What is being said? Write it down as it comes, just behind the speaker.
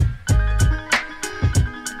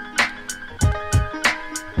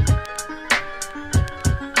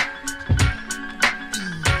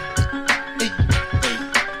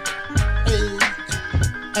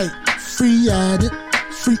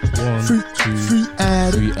Free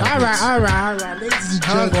ad. Free All right. Ladies and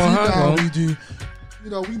gents, Hang on. we do. You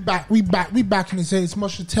know, we back in the day. It's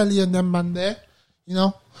Moshatelli and them man there. You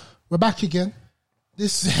know, we're back again.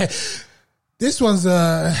 This one's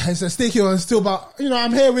it's a sticky one still, but you know,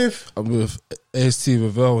 I'm with AST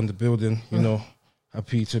Ravel in the building. You know,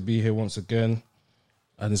 happy to be here once again,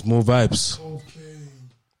 and it's more vibes. Okay,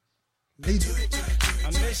 ladies. I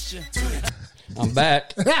missed you. I'm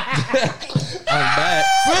back. Crazy.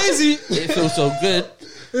 It feels so good.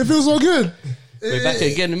 It feels so good. We're back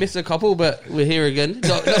again. We missed a couple, but we're here again.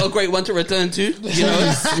 Not a great one to return to, you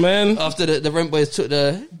know. Man, After the Rent Boys took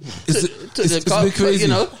the it's cup, a bit crazy. you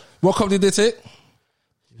know. What cup did they take?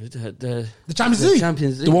 The Champions League.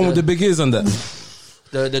 Champions League. The one with the big ears on that.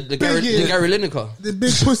 The Gary Lineker. The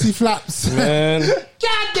big pussy flaps. Man,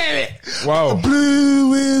 God damn it. wow.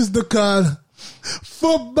 Blue is the color.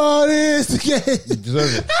 Football is the game. You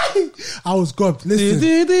deserve it. I was good. Listen,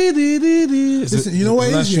 you know what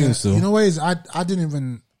it is? Yeah? You know what it is? I didn't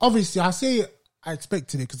even. Obviously, I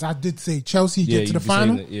expected it because I did say Chelsea get to the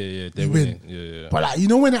final. Yeah, they win. win. Yeah. But like, you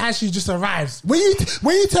know when it actually just arrives, when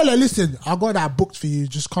you tell her, listen, I got that booked for you,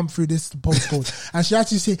 just come through this postcode, and she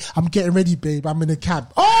actually say, I'm getting ready, babe, I'm in a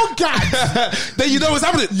cab. Oh God! Then you know what's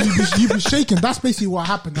happening. You be shaking. That's basically what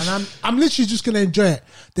happened, and I'm literally just gonna enjoy it.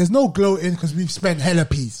 There's no gloating because we've spent hella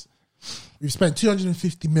peas. We've spent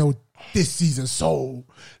 250 mil this season, so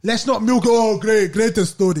let's not milk. Oh,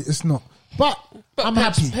 greatest story. It's not. But I'm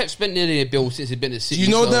happy. Pep spent nearly a bill since he's been at City. You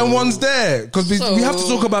know them ones there because we have to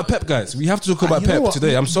talk about Pep, guys. We have to talk about You know Pep what?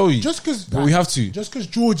 today. I'm sorry, but we have to. Just because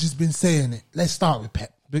George has been saying it, let's start with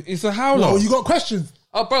Pep. It's a howler. Oh, you got questions?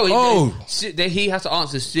 Oh, bro. Oh. He has to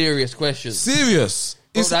answer serious questions. Serious.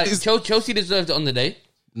 Bro, Chelsea deserved it on the day.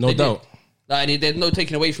 No They doubt. did. Like, there's no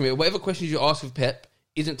taking away from it. Whatever questions you ask with Pep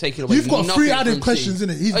isn't taken away. You've got Nothing three added from questions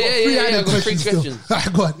City. in it. He's got yeah, three yeah, added I've got three questions.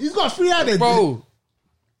 Still. Go on. He's got three added. Bro,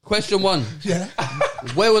 question one. Yeah.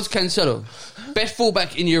 Where was Cancelo? Best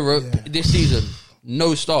fullback in Europe this season.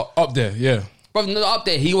 No start. Up there, yeah. Bro, no, up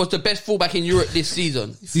there. He was the best fullback in Europe this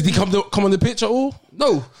season. Did he come on the pitch at all?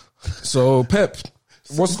 No. So Pep,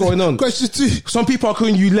 what's going on? Question two. Some people are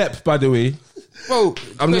calling you Lep, by the way. Bro,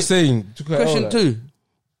 I'm just saying. Question two.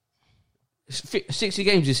 60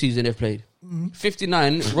 games this season they've played.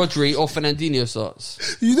 59, Rodri or Fernandinho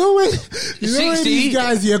starts. You know when 60. these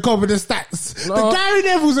guys here come with the stats. No. The Gary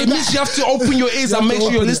Neville's It and means you have to open your ears and make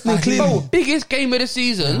sure you're listening clearly. Bro, biggest game of the Yeah, I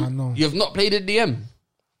season, know. you have not played at DM.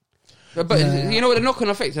 But Yeah. you know what the knock-on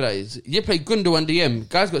effect of that is? You play Gundogan DM.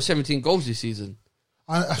 Guy's got 17 goals this season.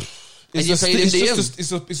 And you played in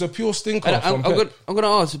DM. It's a pure stinker. And from I'm Pep. going to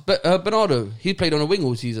ask, Bernardo, he played on a wing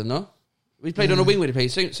all season, no? He played on a wing when he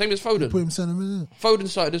played. Same as Foden. put him centre mid. Foden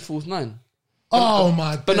started as false 9. Oh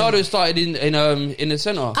my God. Bernardo started in the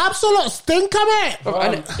centre. Absolute stinker, mate.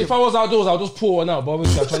 If I was outdoors, I'll just pour one out. But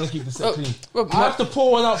obviously, I'm trying to keep the set clean. bro, I have to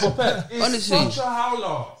pour one out for Pep. It's Honestly. such a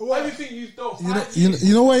howler. Everything you've done,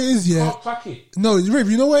 You know what it is, yeah? can't crack it. No, Riv,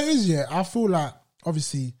 you know what it is, yeah? I feel like,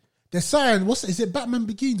 obviously, they're saying, is it Batman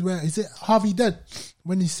Begins? Where is it Harvey Dent?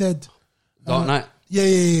 When he said... Dark Knight. Yeah.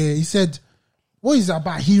 He said, what is that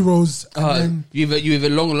about heroes? And then, You either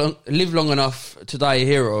live long enough to die a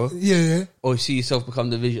hero, yeah. or see yourself become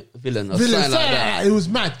the villain, or Villain, something like that. It was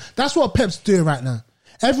mad. That's what Pep's doing right now.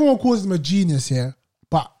 Everyone calls him a genius here,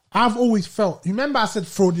 but I've always felt... You remember I said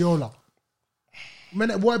Fraudiola?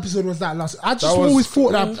 What episode was that last? I just always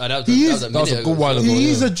thought that, That he was a good while ago.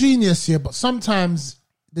 is a genius here, but sometimes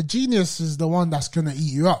the genius is the one that's going to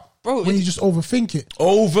eat you up. Bro, when you just overthink it.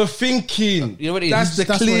 Overthinking. You know what it is? That's the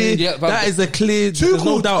That's clear. what it is. Yeah, but- That is the clear. There's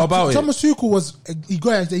no doubt about it. Thomas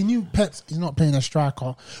Tuchel he knew Pep is not playing a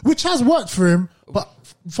striker, which has worked for him. But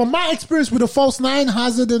from my experience with the false 9,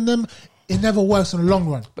 Hazard and them, it never works in the long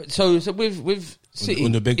run. But so with City,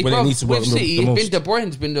 When it needs to work with the City, most. De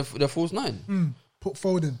Bruyne's been the false 9, Put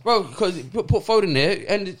Foden. bro. Because put Foden there,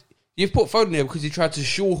 and you've put Foden there because he tried to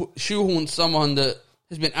shoehorn someone that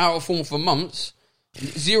has been out of form for months.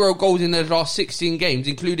 0 goals in the last 16 games,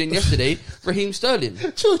 including yesterday, Raheem Sterling.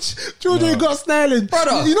 George ain't got Sterling.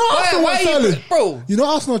 Brother, You know Arsenal want Sterling. Bro. You know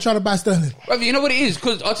Arsenal trying to buy Sterling. Bro, you know what it is?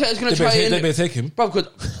 Because Arteta's going to try They and... better take him. Bro, because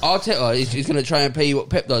Arteta is going to try and pay you what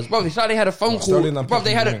Pep does. Bro, it's like they had a phone call. Sterling and Bro,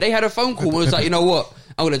 Pep, they had a phone call where it was like, you know what?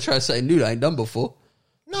 I'm going to try something new that I ain't done before.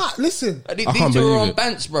 Nah, listen. These can't two are believe on it.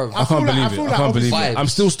 bants, bro. I can't believe it. I can't believe Vibes. it. I'm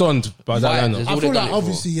still stunned by that Vibes. lineup. I What feel they done like it for?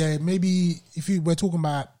 obviously, yeah, maybe if we're talking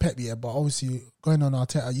about Pep, yeah, but obviously going on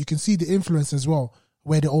Arteta, you can see the influence as well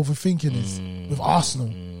where the overthinking is with Arsenal.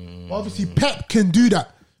 But obviously, Pep can do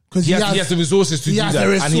that because He has the resources to he do has that,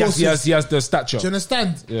 the and he resources. has the stature. Do you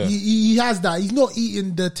understand? Yeah. He has that. He's not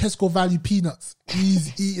eating the Tesco value peanuts.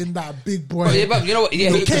 He's eating that big boy. But yeah, but you know what?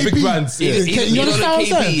 Yeah, The he's KB. big brands, yeah. he's You not understand on what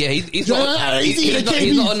the I'm KB. saying? Yeah,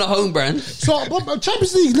 he's not on the home brand. So, but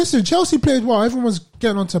Champions League, listen, Chelsea played well. Everyone's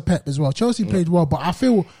getting on to Pep as well. Chelsea played well, but I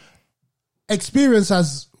feel experience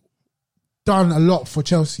has done a lot for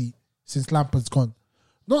Chelsea since Lampard's gone.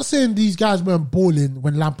 Not saying these guys weren't balling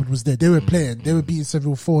when Lampard was there. They were playing. They were beating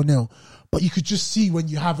Seville 4-0. But you could just see when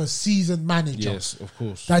you have a seasoned manager Yes, of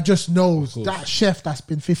course. that just knows, that chef that's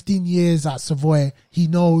been 15 years at Savoy, he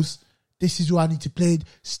knows this is who I need to play.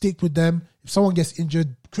 Stick with them. If someone gets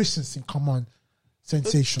injured, Christensen, come on.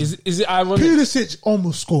 Sensational. Is it ironic? Pulisic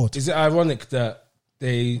almost scored. Is it ironic that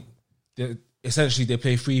they essentially they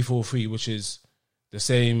play 3-4-3, which is the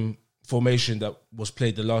same formation that was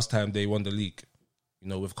played the last time they won the league? You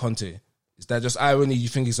know, with Conte. Is that just irony? You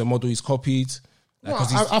think it's a model he's copied? Like,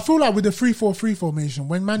 Well, I feel like with the 3-4-3 formation,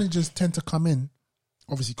 when managers tend to come in,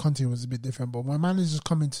 obviously Conte was a bit different, but when managers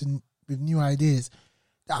come into with new ideas,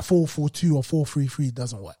 that 4-4-2 or 4-3-3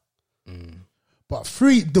 doesn't work. But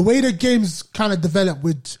the way the game's kind of developed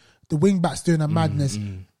with the wing backs doing a madness,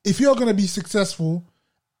 if you're going to be successful,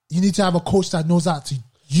 you need to have a coach that knows how to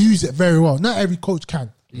use it very well. Not every coach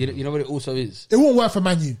can. You know what it also is? It won't work for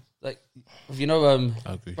Man U. Like, you know,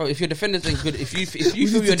 I agree. bro, if your defenders ain't good, if you We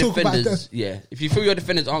feel need your to talk about defenders, that. if you feel your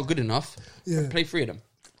defenders aren't good enough, Yeah. play three of them.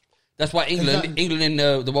 That's why England in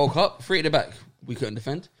the World Cup, three at the back, we couldn't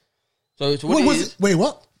defend. So what it is, Wait,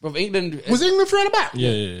 what? bro, England Was England three at the back?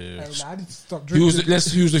 Yeah. I need to stop Who's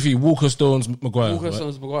drinking. the three? Walker, Stones, Maguire. Walker, right?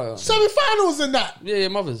 Stones, Maguire. Semi-finals and that. Yeah,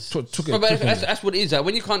 mothers. Took it- Bro, but took it. that's what it is. Like,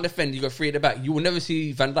 when you can't defend, you go three at the back. You will never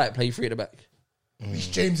see Van Dijk play three at the back. Reece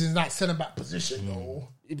James is in that centre back position, though.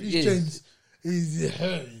 It Reece is. James is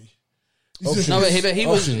Options. No, but he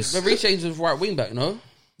was. Options. But Reece James was right wing back. No,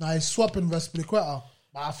 Now he's swapping Aspilicueta,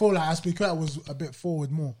 but I feel like Aspilicueta was a bit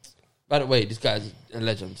forward more. by the way, this guy's a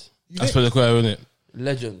legend. That's for the choir, isn't it?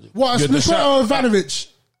 Legend. What You're the Aspilicueta or shot- Ivanovic?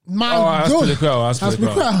 Man, Oh, good.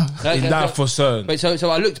 Aspilicueta. In that for certain. But so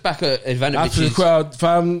I looked back at Ivanovic's. Aspilicueta,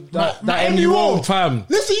 fam. That Emily Wall, fam.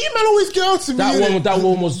 Listen, you man always get out to me. innit? That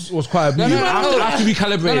one was quite a No, beauty. no, I have to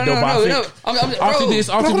recalibrate it though, but I think after bro. this,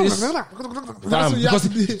 That's fam, what you have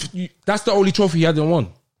because to be. that's the only trophy he hadn't won.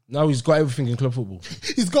 Now he's got everything in club football.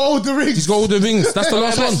 He's got all the rings. He's got all the rings. That's the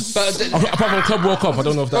last But- one. Apart from Club World Cup, I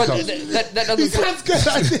don't know if that Bro, counts. that His doesn't. hands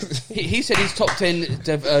go like this. He said he's top 10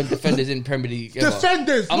 defenders in Premier League. Ever.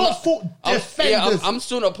 Defenders, not defenders. I'm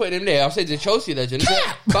still not putting him there. I'll say the Chelsea legend,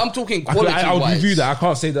 Cap! but I'm talking quality I'll wise. review that. I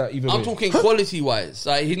can't say that either. I'm way. talking quality wise.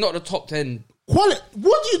 Like, he's not the top 10. What do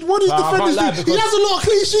Nah, I defenders can't lie do? He because- has a lot of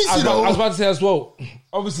clean sheets, you I was know. about to say as well.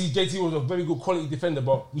 Obviously, JT was a very good quality defender,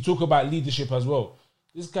 but we talk about leadership as well.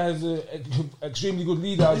 This guy's an extremely good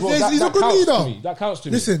leader as well. He's a good counts leader. to me. That counts to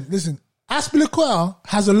me. Listen. Aspilicueta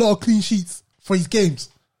has a lot of clean sheets for his games.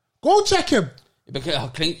 Go check him. Because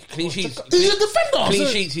clean sheets. He's a defender. Clean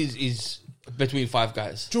So- sheets is between five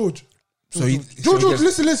guys. George. So he- George, so he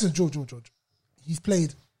gets- listen, George. He's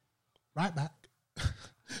played right back,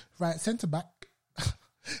 right centre back,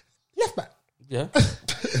 left back. Yeah.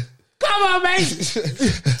 Come on, mate.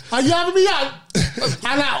 Are you having me out?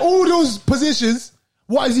 And at all those positions,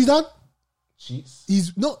 what has he done? Sheets.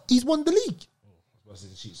 He's won the league.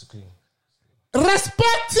 The sheets are clean. Respect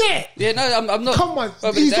it. Yeah, no, I'm not. Come on,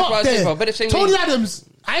 But he's that's what not I said, there. bro. But the same Tony way, Adams,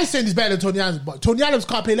 I ain't saying he's better than Tony Adams, but Tony Adams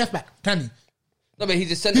can't play left back, can he? no, but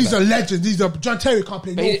he's a centre He's a back. legend. John Terry can't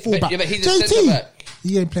play no fullback. but he's a centre back.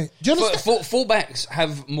 He ain't playing. Do you understand? Fullbacks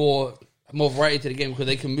have more variety to the game because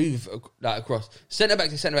they can move that across. Centre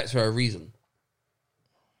backs are centre backs for a reason.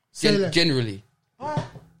 Say that. Generally.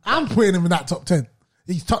 I'm putting him in that top 10.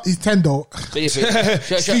 He's 10 though. But yeah,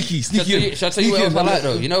 Sneaky. Shall I tell you what else I Sneaky. like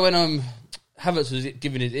though? You know when Havertz was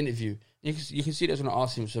giving his interview, you can see that's when I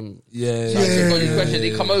asked him some Yeah. questions.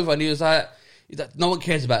 He come over and he was like, no one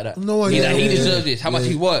cares about that. No one- he yeah, deserves this. How much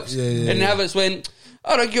he works. And Havertz went,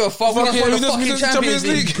 I don't give a fuck. We're Fuck going yeah, to the we fucking just Champions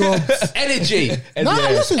League. Energy.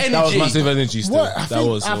 Listen. That was massive energy still. I think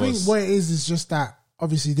was. what it is just that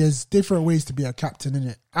obviously there's different ways to be a captain,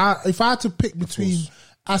 innit? If I had to pick between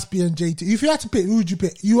Aspie and JT, if you had to pick, who would you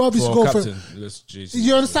pick? You obviously For go captain, for. let's JT.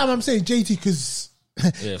 You understand what I'm saying? JT because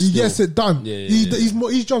he still. gets it done. Yeah,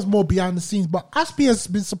 He's just more behind the scenes, but Aspie has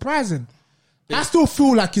been surprising. I still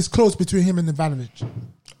feel like it's close between him and Ivanovic.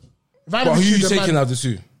 But who are is you the taking man- out the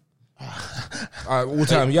two? All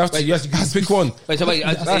time. You have to pick one. Wait, no,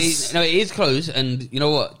 it is close, and you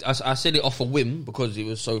know what? I said it off a whim because it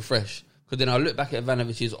was so fresh. Because then I look back at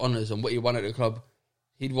Ivanovic's honours and what he won at the club.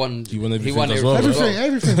 He won everything as well.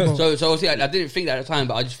 Everything, bro. So obviously, I didn't think that at the time,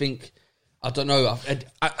 but I just think I don't know.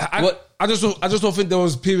 I just don't think there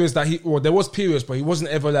was periods that there was periods, but he wasn't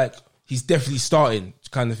ever like he's definitely starting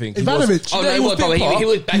kind of thing. Ivanovic. He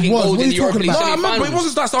was backing goals in the Europa League semi-finals. But he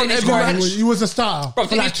wasn't starting every match. He was a starter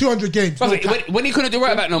for like 200 games. When he couldn't do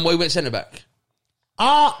right back no more, he went centre back.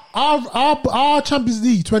 Our Champions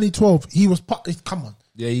League 2012, he was come on.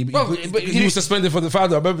 Yeah, he was suspended for the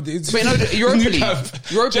final. I remember the Europa League. He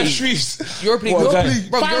was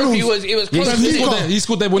close. He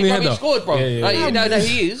scored that winning header. He scored, bro. No,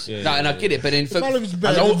 he is. And I get it, but then let's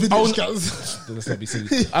not be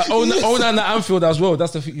silly. Onan at Anfield as well.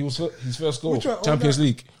 That's he was his first goal. Champions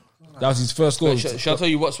League. That was his first goal. Shall I tell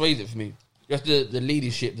you what sways it for me? Just the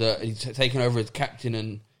leadership that he's taken over as captain,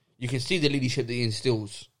 and you can see the leadership that he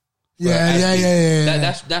instills. Yeah.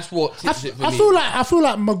 That's what tips it for me. I feel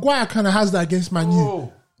like Maguire kind of has that against Man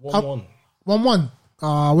U. 1-1. 1-1.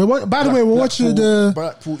 By the way, we're watching the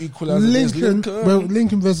Blackpool equaliser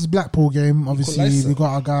Lincoln versus Blackpool game. Obviously, we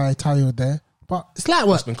got our guy Tayo there, but it's like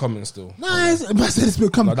what? It's been coming still. Nice, it's been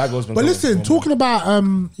coming. No, that but listen, talking about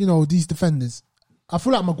these defenders, I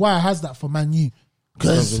feel like Maguire has that for Man U.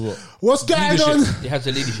 What's going on? He has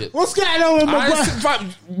the leadership. What's going on with Maguire?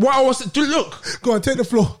 What I was look. Go on, take the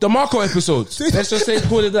floor. The Marco episode. Let's just say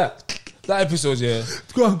call it that. That episode, yeah.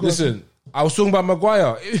 Go on. Listen, I was talking about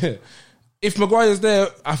Maguire. If Maguire is there,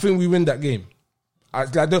 I think we win that game.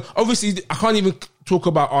 Obviously, I can't even talk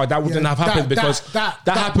about that wouldn't have happened because that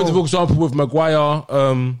happened, for example, with Maguire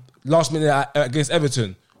last minute against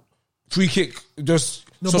Everton. Free kick, just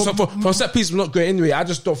from set piece, not great anyway. I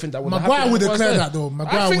just don't think that would have happened. Maguire would have cleared that though.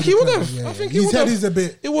 I think he would have. I think he would have. His head is a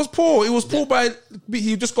bit. It was poor. It was poor by.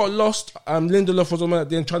 He just got lost. Lindelof was on at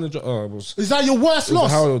the end trying to. Is that your worst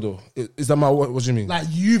loss? How though? Is that my what do you mean? Like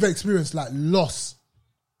you've experienced like loss.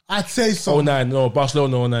 I'd say so. 09, no,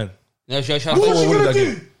 Barcelona 09. No, what you gonna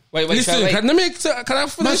do? Wait. Listen, can I finish?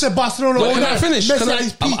 Man said Barcelona. Can I finish?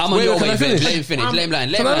 I'm on your way. finish? Let him finish. Let him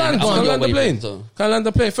land. Can I land the plane? Can I land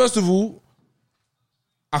the plane? First of all,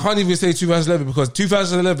 I can't even say 2011 because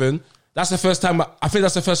 2011, that's the first time, I think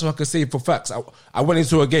that's the first time I can say for facts. I went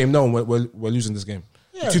into a game, no, we're losing this game.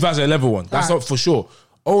 Yeah. 2011 one, that's not for sure.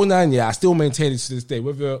 09, yeah, I still maintain it to this day.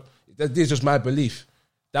 Whether that is just my belief.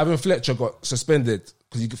 Davin Fletcher got suspended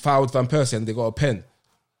because he fouled Van Persie and they got a pen.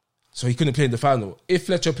 So he couldn't play in the final. If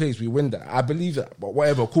Fletcher plays, we win that. I believe that. But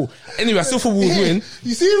whatever, cool. Anyway, I still thought we'll win.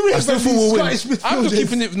 You see, I still thought we'll win. I'm just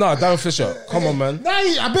keeping it. No, Darren Fisher. Come on, man. Nah,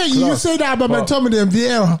 I bet you say that about McTominay and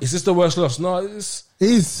Vieira. Is this the worst loss? No, it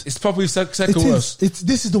is. It's probably second worst.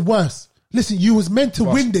 This is the worst. Listen, you was meant to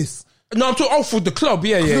win this. No, I'm talking for the club.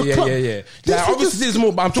 Yeah. Obviously, there's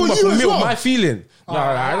more, but I'm talking about for me, my feeling.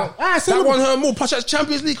 That one hurt more. Plus, that's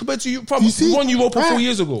Champions League compared to you. Probably won Europa 4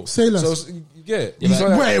 years ago. Say less. So, yeah.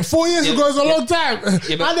 Wait, 4 years ago is a long time.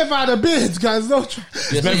 I never had a beard, guys.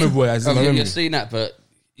 It's memorable. You're seeing that, but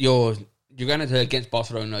you're going into against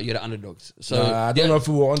Barcelona. You're the underdogs. So I don't know if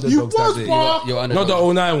we were underdogs that day. You're underdogs. Not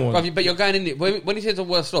the 09 one. But you're going in. When he says the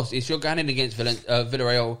worst loss, it's you're going in against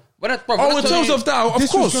Villarreal. In terms of that, of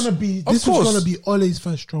course. This was going to be Ole's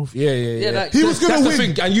first trophy. Yeah. He was going to win.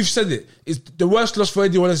 The thing, and you've said it. It's the worst loss for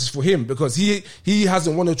anyone else is for him because he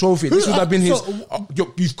hasn't won a trophy. This would have been his.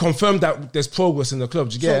 You've confirmed that there's progress in the club.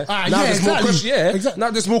 Do you get it? Now there's more questions. Exactly.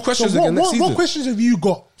 Now there's more questions again next season. What questions have you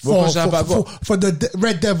got for the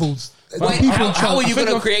Red Devils? How are you going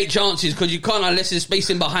to create chances? Because you can't unless there's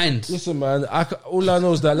spacing behind. Listen, man. All I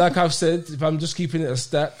know is that, like I've said, if I'm just keeping it a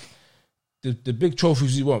stack. The big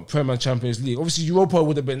trophies you want, Premier Champions League. Obviously, Europa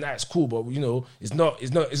would have been nice, cool, but it's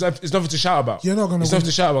nothing to shout about. You're not gonna. It's nothing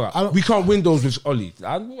to shout about. We can't win those with Oli.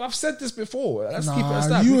 I've said this before. Let's keep it a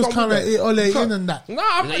stat. You was kind of Ole in and that. You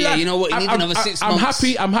know what? He needs another 6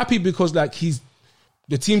 months. I'm happy because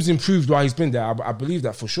the team's improved while he's been there. I believe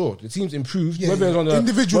that for sure. The team's improved. Yeah, whether it's on the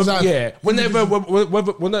individuals. Whenever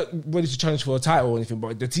we're not ready to challenge for a title or anything,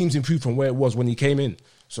 but the team's improved from where it was when he came in.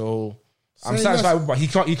 So. I'm satisfied, but he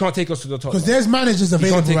can't take us to the top. Because there's managers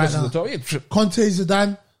available right now. Conte,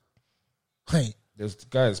 Zidane. Hey. There's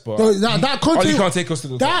guys, but that Conte, he can't take us to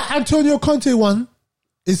the top. That Antonio Conte one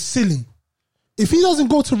is silly. If he doesn't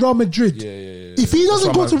go to Real Madrid, if he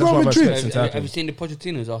doesn't go to Real Madrid, have you seen the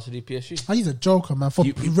Pochettino's after the PSG? He's a joker, man. For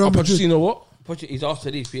Real Madrid, Pochettino what? He's after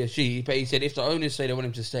the PSG, but he said if the owners say they want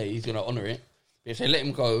him to stay, he's going to honour it. If they let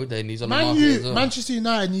him go, then he's on the market as well. Manchester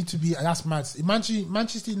United need to be. That's mad.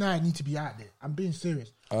 Manchester United need to be out there. I'm being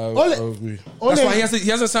serious. I agree. That's why he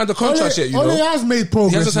hasn't signed the contract yet. Ole has made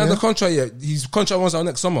progress. He hasn't signed the contract yet. His contract runs out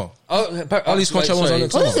next summer. Ole's contract runs out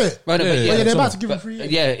next summer. Is it? They're about to give him 3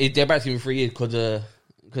 years. Yeah, they're about to give him 3 years because of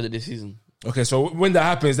this season. Okay, so when that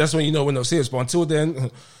happens, that's when you know we're not serious. But until then,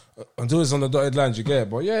 until it's on the dotted line, you get it.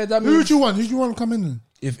 But yeah, that means... Who do you want to come in then?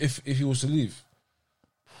 if he was to leave,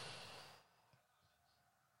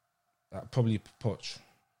 probably Poch,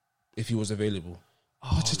 if he was available.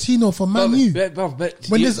 Pochettino for Man U.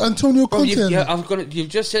 When there's Antonio Conte. You've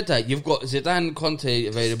just said that. You've got Zidane, Conte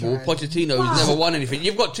available. Pochettino who's never won anything.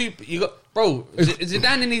 You've got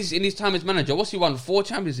Zidane in his time as manager. What's he won? 4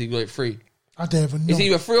 Champions League, like 3. I don't even know. Is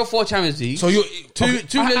either 3 or 4 Champions League? So you're two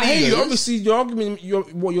I hear you. Ligas. Obviously, your argument,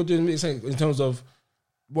 what you're doing is saying in terms of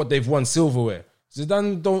what they've won silverware.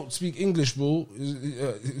 Zidane don't speak English, bro.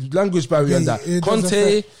 Language barrier and that. it doesn't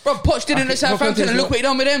Conte, affect- Bro, Poch did it at Southampton and look what he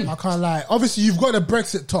done with them. I can't lie. Obviously, you've got the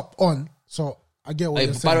Brexit top on, so I get what Hey,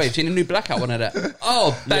 you're by saying. the way, seen a new blackout one of that.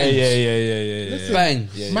 Oh, bang.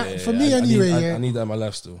 yeah. Bang. For me, anyway, I need that in my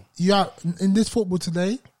life still. you are in this football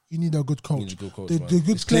today. You need a good coach. You need a good coach, the man. good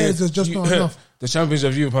It's clear. players are just not enough. The champions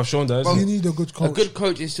of Europe have shown that. You need a good coach. A good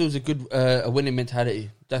coach instills a good a winning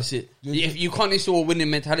mentality. That's it. If you can't instill a winning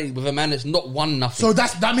mentality with a man that's not won nothing. So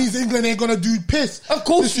that means England ain't gonna do piss. Of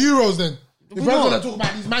course. This Euros then. If We're we're not. gonna talk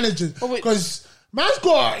about these managers, Oh, wait. because man's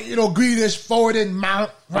got Grealish forwarding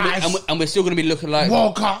Mount Rice, and we're still going to be looking like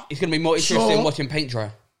Walker. It's going to be more interesting Shaw. watching paint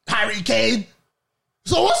dry. Harry Kane.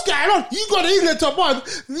 So what's going on? You got England top 1.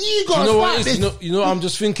 You got You know what? to It is? You know. I'm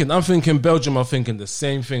just thinking. I'm thinking Belgium are thinking the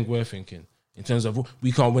same thing we're thinking in terms of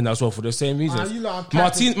we can't win as well for the same reasons. you lot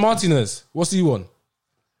are Martinez, what's he won?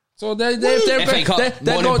 So they're FA Cup,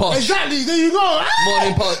 morning not. pot. Exactly. There you go.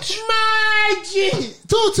 Morning Poch. My G.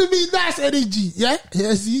 Talk to me. That's energy. Yeah.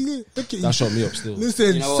 Yes. Look at you. That shot me up still.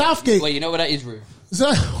 Listen, You know what? Southgate. Wait, you know what that is, Roo?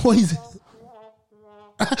 So, what is it?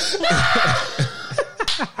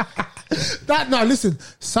 Listen,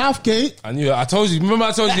 Southgate. I knew it. I told you. Remember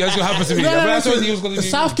I told you that's going to happen to me. I told you he was going to do.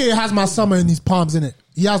 Southgate has my summer in his palms, innit?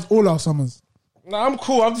 He has all our summers. Nah, I'm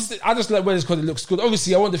cool. I just like Wales because it looks good.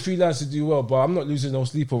 Obviously, I want the freelance to do well, but I'm not losing no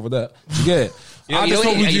sleep over that. You get it? I just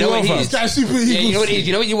hope we do well, fam. This guy's super Yeah, you know what it Eagles. is?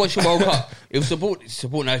 You know when you watch the World Cup, if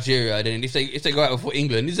support Nigeria, then if they go out for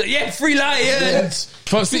England, it's like, yeah, free Lions.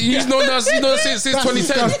 But see, he's known us. He's known us since That's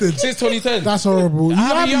 2010. disgusting. Since 2010. That's horrible.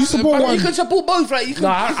 You support one. You can support both, like you can.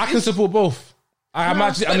 Nah, I can support both. I'm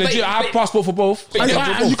legit. I have passport for both.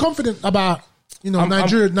 Are you confident about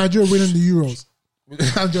Nigeria winning the Euros?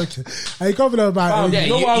 I'm joking. Are you confident about Yeah, You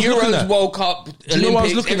know what I was looking Euros, at? World Cup, you know what I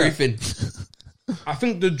was Olympics, looking at? everything. I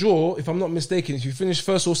think the draw, if I'm not mistaken, if you finish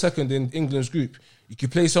first or second in England's group, you could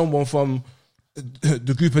play someone from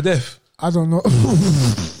the group of death. I don't know.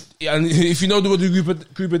 Yeah, and if you know what the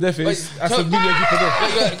group of death is, that's a really group of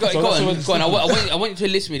death. Go on. I want you to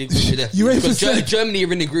list me the group of death. You even Because said- Germany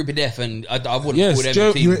are in the group of death, and I wouldn't Yes, call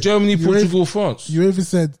them a team. Germany, you- Portugal, France. You even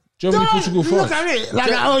said Germany, Portugal, Look France. at it.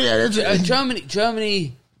 Like, oh yeah, that's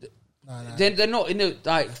Germany. They're not in the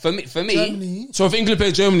like for me. Germany. So if England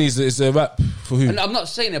play Germany, it's a wrap for who? And I'm not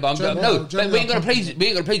saying it, but Germany- no, Germany but we ain't are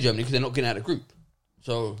gonna play Germany because they're not getting out of the group.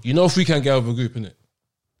 So You know if we can get out of a group, innit?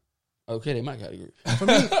 okay, they might get out of the group.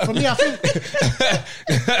 For me, I think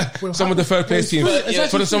Some of the third place teams.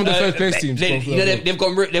 For some of the third place teams. They've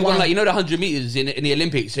gone like the 100 meters in the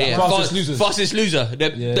Olympics. Yeah, Fastest losers. Fastest loser.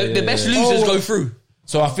 The yeah, best yeah. losers go through.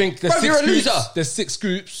 So I think Bro, you're a loser. There's 6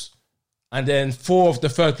 groups, and then 4 of the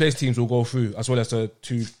third place teams will go through, as well as the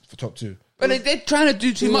 2 for top 2. But they're trying to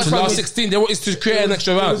do too much. So bro. last 16, they want is to create an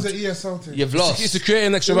extra It was round. the ESL thing. You've lost. It's to create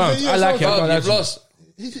an extra It was round. a I like it. ESL I'm not You've lying. lost.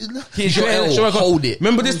 He- Here's your Create an L. extra round. Hold it.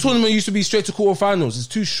 Remember this tournament used to be straight to quarterfinals. It's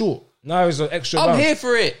too short. Now it's an extra I'm round. here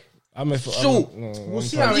for it. Short. We'll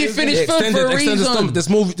see how You it is. finished third for a reason. There's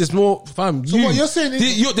more, fam. So what you're saying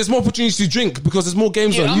is- there's more opportunities to drink because there's more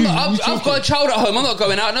games Yeah, on. I've got a child at home. I'm not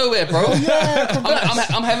going out nowhere, bro. Yeah,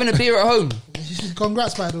 congrats. I'm having a beer at home.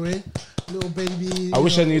 Congrats, by the way, little baby. I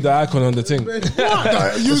wish I knew the icon on the thing. What?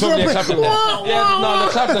 You It's saw probably a it. clap in there. Yeah, no,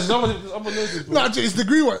 the clap. There's someone knows it, bro. No, it's the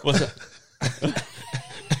green one. What's that?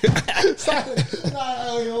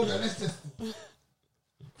 Hold on, let's just.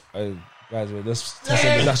 Hey, guys, let's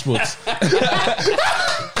test the dashboards.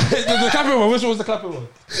 The clapping one. Which one was the clapping one?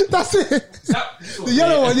 That's it. The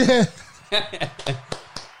yellow one, yeah.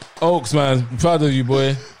 Oaks, man. I'm proud of you,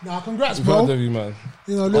 boy. Nah, congrats, I'm proud bro. of you, man.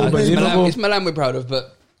 Little but baby. you know- It's Milan we're proud of,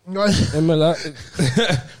 but We're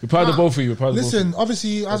proud of both of you. We're proud of both of you. Listen,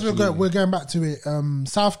 obviously, as we're going back to it,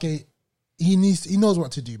 Southgate, he knows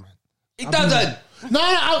what to do, man. he doesn't.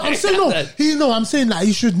 I'm saying no. I'm saying that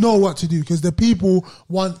he should know what to do because the people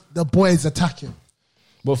want the boys attacking.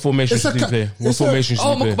 What formation It's a should he ca- play? What it's a- formation should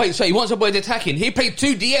Oh, he play? wait, so he wants a boy attacking. He played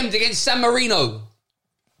 2 DMs against San Marino.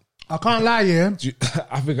 I can't lie, yeah.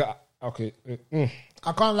 I think. Okay.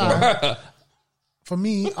 I can't lie. For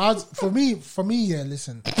me, yeah.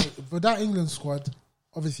 Listen, for that England squad,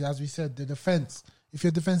 obviously, as we said, the defense. If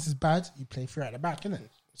your defense is bad, you play 3 at the back, innit?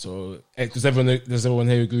 So does everyone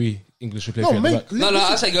here agree? English should play No, three at the mate. back. No,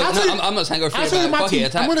 I say go. I'll tell you- I'm not saying go I'll for tell you it. my Fuck it, team.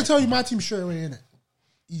 attack. I'm going to tell you my team straight away, innit?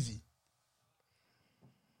 Easy.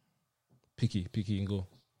 Picky in goal.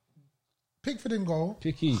 Pickford in goal.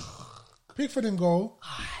 Picky. Pickford in goal.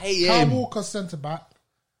 Hey, Kyle Walker centre back.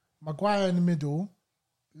 Maguire in the middle.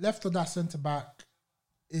 Left of that centre back,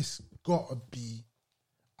 it's got to be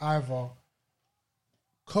either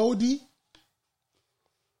Cody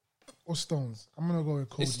or Stones. I'm going to go with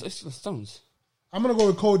Cody. It's the Stones. I'm going to go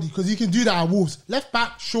with Cody because he can do that at Wolves. Left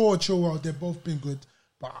back, sure, Chilwell, they've both been good.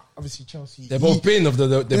 But obviously Chelsea. They've both been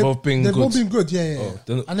good. They've both been good, yeah.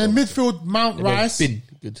 Oh, and then midfield, Mount They've Rice. been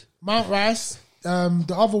good. Mount Rice,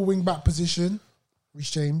 the other wing back position,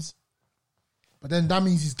 Reece James. But then that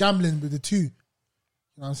means he's gambling with the two. You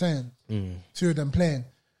know what I'm saying? Two of them playing.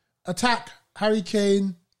 Attack, Harry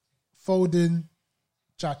Kane, Foden,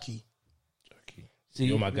 Jackie. See,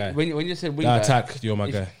 You're my guy. When you said wing That back, attack, you're my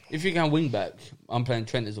guy. if you can wing back, I'm playing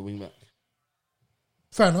Trent as a wing back.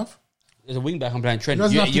 Fair enough. As a wing back, I'm playing Trent. He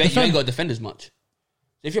doesn't You have to ain't defend. got to defend as much.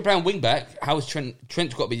 If you're playing wing back, how is Trent?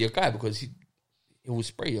 Trent's got to be your guy because he will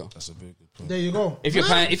spray you. That's a very good point. There you go. If you're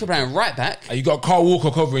playing right back, You got Carl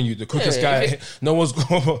Walker covering you, the quickest Yeah, guy. No one's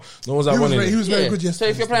out He was running. very good yesterday. So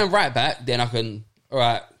if you're playing right back, then I can. All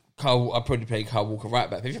right, I'll probably play Kyle Walker right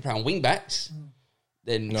back. But if you're playing wing backs,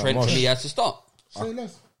 then Trent Marsh. for me has to start. Say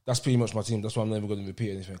less. That's pretty much my team. That's why I'm never going to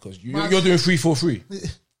repeat anything because you're doing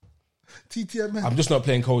 3-4-3. TTM. I'm just not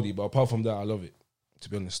playing Cody, but apart from that, I love it. To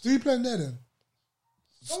be honest, Who you playing there then?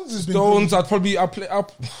 Stones has been Stones. good. I'll play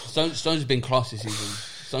up. Stones has been class this season.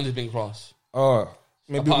 Stones has been class.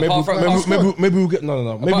 Maybe Apart from- we'll get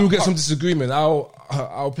Maybe we'll get some disagreement.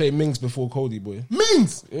 I'll play Mings before Cody, boy.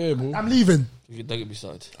 Mings! Yeah, bro. I'm leaving. Don't get me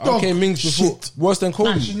started. Okay, Mings before Shit. worse than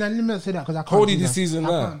Cody. Actually, let me not say that because I can't Cody do this that. season, I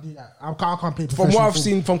nah. can't do that. I can't play From what I've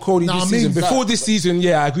seen from Cody Nah, this season, Mings- before this season,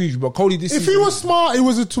 yeah, I agree with you. But Cody this If season, he was smart, it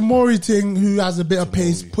was a Tomori thing who has a bit of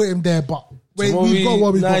pace, put him there. But wait, we've got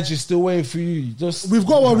what we got. Nigel's still waiting for you. We've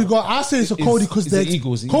got what we got. I say it's a Cody because it's the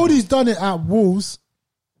Eagles. Cody's done it at Wolves.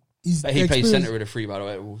 He's But he plays experienced. centre of the three, by the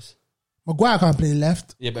way, at Wolves. Maguire can't play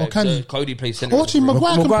left. Yeah, or but can he? Cody plays centre. of the Actually, three.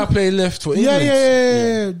 Maguire can Maguire play. play left for Yeah, England.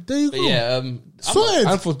 yeah. There you But go. yeah, Sorted.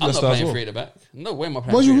 And for I'm not Leicester as playing well. three at the back. No way am I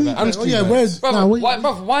playing What three you at mean? the back. And Yeah, Steve where's Brother, nah, wait,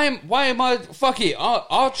 why am I? Fuck it.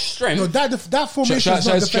 Our strength. No, that formation Shall is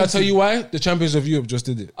not I defensive. tell you why? The champions of Europe just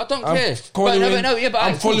did it. I don't I'm care. following- But no, yeah, but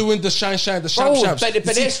I'm following the shine, the champ.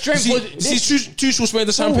 but their strength was- Tuchel spraying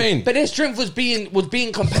the champagne. But their strength was being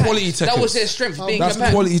compact. Quality That techers. was their strength, being That's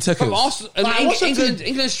compact. quality techers. From Arsenal, Nah, what's your team?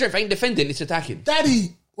 England's strength ain't defending; it's attacking.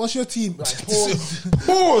 Daddy, what's your team? Like, pause.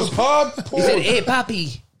 Pause, hard. He Pause. said, "Hey,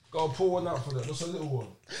 papi." Go pour one out for that. That's a little one.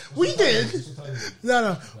 We did.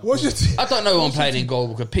 No. What's your team? I don't know who I'm playing in goal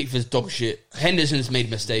because Pickford's dog shit. Henderson's made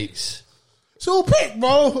mistakes. So pick,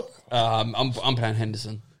 bro. I'm playing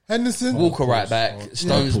Henderson. Henderson. Walker right back.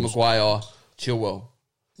 Stones, Maguire, Chilwell,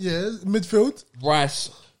 Yeah, midfield. Rice,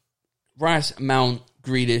 Mount,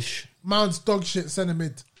 Grealish. Mount's dog shit centre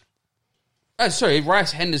mid.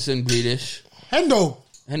 Rice, Henderson, Grealish. Hendo.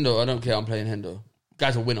 Hendo, I don't care. I'm playing Hendo.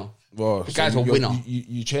 Guy's a winner. Well, The guy's a you're- winner.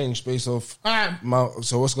 You change based off Alright. Mount.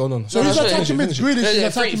 So what's going on? So who's no, attacking mid? Grealish is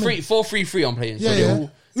attacking mid. 4-3-3 I'm playing. Yeah, so yeah.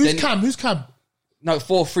 they're Who's then- Cam? Who's Cam? No,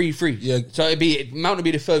 4-3-3. Yeah. So Mount would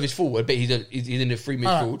be the furthest forward, but he's in the free midfield.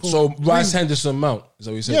 Alright, cool. So Rice, Henderson, Mount. Is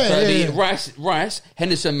that what you said? Yeah. So it'd be Rice,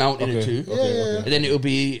 Henderson, Mount in the two. Okay. And then it'll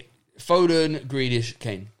be Foden, Grealish,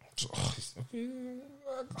 Kane.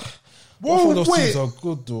 Both of those wait. teams are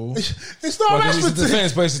good though. It's not But Rashford. it's the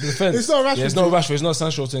defense, but it's the defense. It's not Rashford Yeah, it's not thing. Rashford. It's not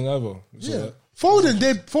Sancho thing either. Yeah.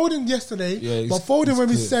 Foden yesterday. Yeah, it's- but Foden,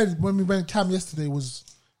 it's when clear. when we went Cam yesterday, was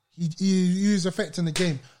he was affecting the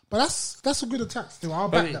game. But that's a good attack still. I'll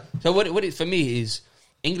back that. So what it for me is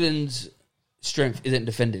England's strength isn't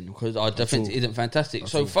defending because our defense isn't fantastic.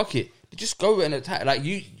 So fuck it. Just go and attack. Like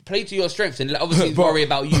you play to your strengths and let other teams worry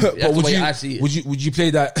about you. That's the way I see it. Would you play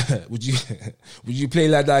that? would you play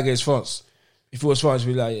like that against France? If it was France,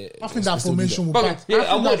 we'd be like, yeah, I think that formation will But, back. yeah, I I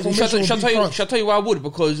think would. that formation Shall will beat France. I tell you why I would?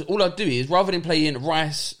 Because all I'd do is rather than playing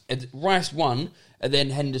Rice one and then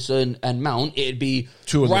Henderson and Mount, it'd be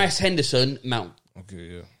Two of them. Rice, Henderson, Mount.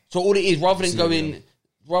 Okay, yeah. So all it is rather than going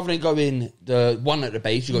the one at the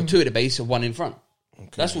base, you got two at the base and one in front.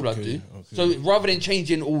 That's all I do. okay. So rather than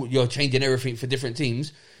you're changing everything for different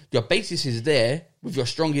teams. Your basis is there with your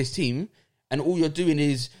strongest team, and all you're doing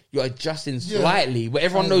is you're adjusting slightly where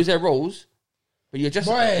everyone knows their roles, but you're just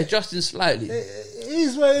Boy. adjusting slightly. It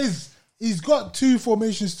is what it is. He's got two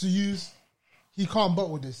formations to use. He can't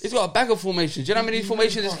bottle this. He's got a bag of formations. Do you know how many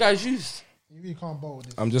formations this guy's used? He really can't bottle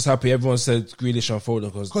this. I'm just happy everyone said Grealish and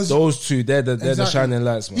Foden 'Cause- because those two, they're the Exactly. shining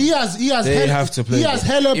lights, man. He has They have to play. He has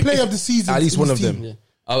hella If- play if- of the season. At least in one his of them. team. Yeah.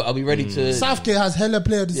 I'll be ready to. Southgate has hella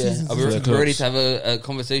player of the season. I'll be ready to have a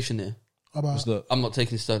conversation there. What's that? I'm not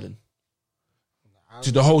taking Sterling.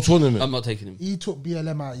 To the whole tournament. I'm not taking him. He took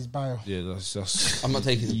BLM out his bio. Yeah, that's. I'm not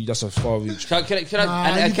taking him. That's a far reach. Can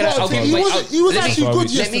I? He was let actually me, good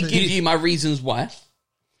Let yesterday. me give you my reasons why.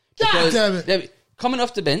 God damn it. Coming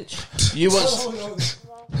off the bench, you want.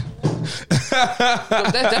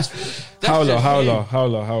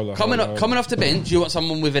 Howler. Coming off the bench, you want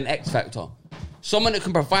someone with an X factor, someone that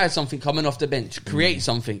can provide something coming off the bench, create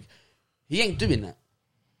something. He ain't doing that.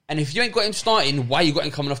 And if you ain't got him starting, why you got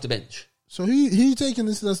him coming off the bench? So he taking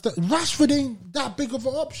this. Rashford ain't that big of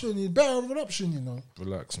an option. He's better of an option, you know.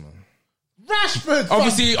 Relax, man. Rashford,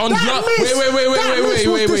 obviously fam, on that miss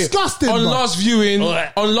was disgusting. On bro. last viewing,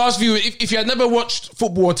 if you had never watched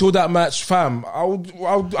football until that match, fam, I'm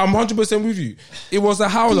 100% with you. It was a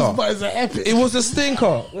howler. But it's an epic. It was a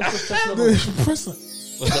stinker. That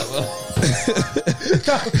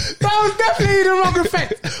was definitely the wrong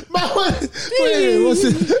effect.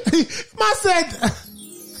 Man said.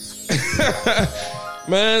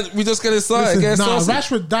 Man, we just get excited.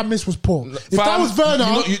 Rashford, that miss was poor. If that was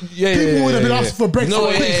Werner, people would have been asking for a break.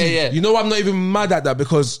 You know, I'm not even mad at that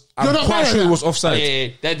because I'm quite sure it was offside.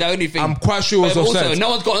 Yeah. The only thing I'm quite sure it was offside. Also, no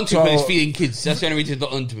one's got onto him, but he's feeding kids. That's the only reason he's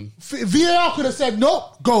not onto him. VAR could have said,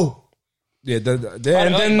 no, go. Yeah, By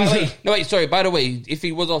the way, if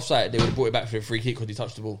he was offside, they would have brought it back for a free kick because he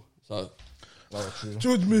touched the ball. So,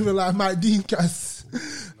 George moving like Mike Dean, guys.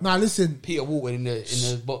 Now listen, Peter Walton in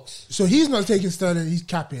the box. So he's not taking Sterling; he's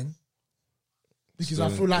capping because I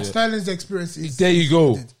feel like Sterling's experience is. There you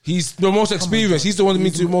go. He's the most experienced. He's the one that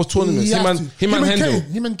means to most tournaments. Him and Hendo.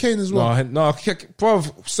 Him and Kane as well. No, bro.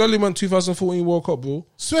 Sterling won 2014 World Cup, bro.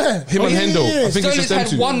 Swear. Him and Hendo. I think Sterling's it's just them had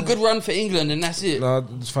two. one good run for England, and that's it. Nah,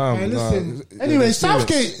 it's fine. Listen. Anyway,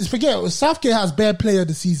 Southgate has bare player of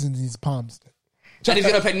the season in his palms. And he's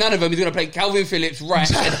going to play none of them. He's going to play Calvin Phillips,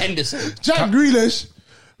 Rice, and Henderson. Jack Grealish,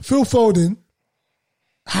 Phil Foden.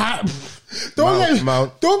 Don't let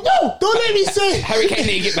me say Harry Kane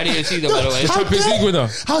didn't get many of the season, by the way. Champions League winner.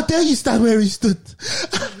 How dare you stand where he stood?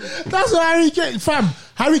 That's what Harry Kane, fam.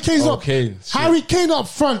 Harry Kane's up. Harry Kane up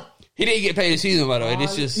front. He didn't get paid the season, by the way.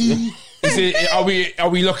 This just are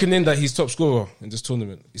we locking in that he's top scorer in this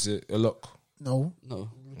tournament? Is it a lock? No.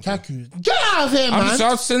 Lukaku. Get out of here, man.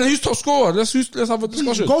 I'm saying who's top scorer. Let's have a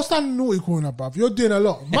discussion. Go stand in the naughty corner, bruv. You're doing a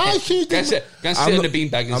lot. Why can you do Go sit on the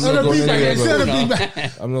beanbag.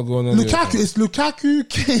 I'm not going anywhere. Lukaku, it's Lukaku,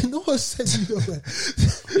 Kane. No one said you nowhere.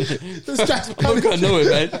 This guy's I'm not going to know it,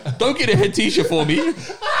 man. Don't get a head t-shirt for me.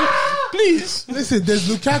 Please. Listen, there's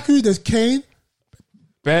Lukaku, there's Kane.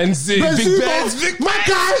 Benzema, Big Benz, my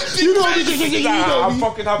guy. You know me. I'm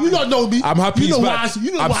fucking happy. You don't know me. I'm happy he's back.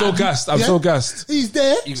 I'm so gassed. He's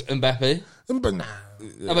there. Mbappe. But nah.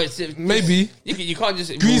 Maybe. You can't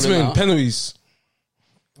just Griezmann, penalties.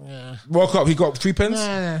 Yeah. World Cup, he got 3 pens.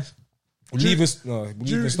 Nah. We'll leave and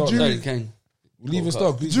start. Kane. We'll leave and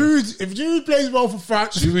start. If Giroud plays well for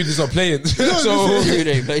France, Giroud is not playing.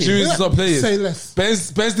 Giroud is not playing. Say less.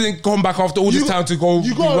 Benz didn't come back after all this time to go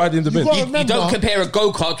ride in the bench. You don't compare a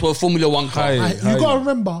go-kart to a Formula 1 car. You got to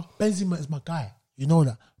remember, Benzema is my guy. You know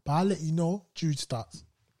that. But I'll let you know, Giroud starts.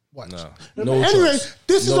 Watch. Anyway,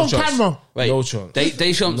 this is on camera. Wait, no chance.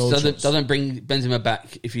 Deschamps doesn't bring Benzema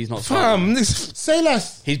back if he's not. Say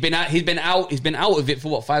less. He's been out of it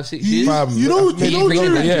for what 5-6 years. You know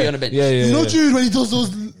Giroud. On the bench. You know Giroud when he does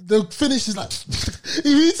the finishes like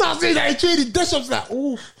he starts saying that he training Deschamps like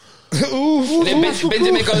ooh. And then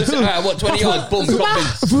Benzema goes 20 yards, boom,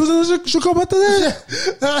 got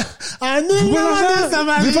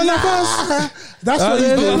That's what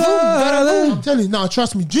he's doing. I'm telling you, now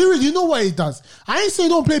trust me, Giroud, you know what he does. I ain't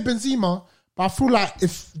saying don't play Benzema, but I feel like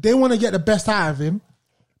if they want to get the best out of him,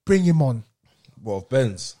 bring him on. Well,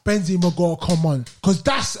 Benzema gotta come on, because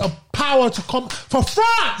that's a power to come for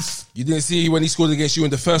France. You didn't see when he scored against you in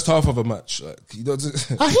the first half of a match. Like, he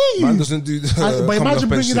doesn't. I hear you. Man doesn't do. But imagine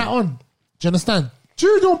bringing that on. Do you understand?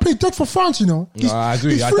 Giroud don't play dead for France, you know. I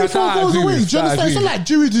agree. He's 3-4 goals away. Do you understand? It's not like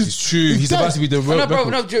Giroud is. It's true. He's about to be the.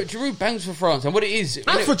 Giroud bangs for France, and what it is,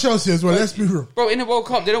 and for Chelsea as well. Let's be real, bro. In the World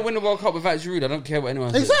Cup, they don't win the World Cup without Giroud. I don't care what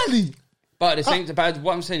anyone says. Exactly. But at the same time,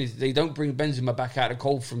 what I'm saying is they don't bring Benzema back out of the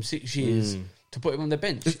cold from 6 years. To put him on the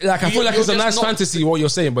bench. Like, I feel like it's a nice fantasy what you're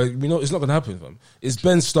saying, but we know it's not going to happen, fam. It's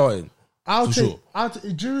Ben starting.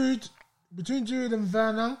 Giroud, between Giroud and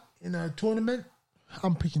Werner in a tournament,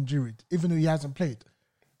 I'm picking Giroud, even though he hasn't played.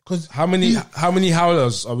 Because how many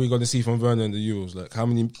howlers are we going to see from Werner in the Euros? Like, how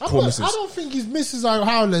many promises? I don't think his misses are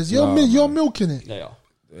howlers. You're milking it. They are.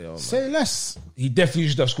 Say less. He definitely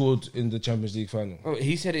should have scored in the Champions League final. Bro,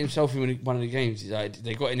 he said it himself in one of the games. He's like,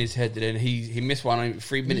 they got in his head, and then he missed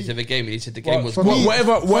 3 minutes of a game, and he said the game was. For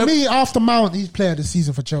me, after Mount, he's player of the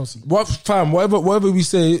season for Chelsea. Whatever we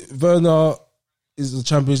say, Werner is the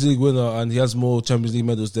Champions League winner, and he has more Champions League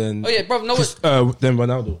medals than bro, than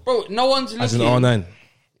Ronaldo. Bro, no one's As in looking. R9.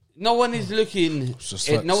 No one is looking. just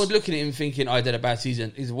No facts. one's looking at him thinking, "I did a bad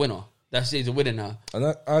season." He's a winner. That's it. He's a winner now. And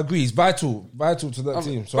I agree, he's vital to that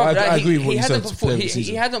team. So Bro, I agree with what you said. hasn't to player of the he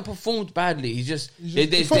season. hasn't performed badly. He's just.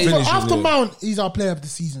 After Mount, he's our player of the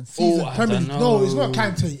season. I Premier don't League. know. No, it's not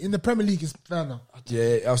Kante. In the Premier League, it's Werner.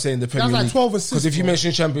 Yeah, I was saying the Premier like League. 12 assists, Because if you bro.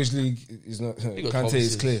 mention Champions League, it's not. got 12 Kante is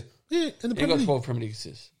assists. clear. Yeah, in the He Premier got League. 12 Premier League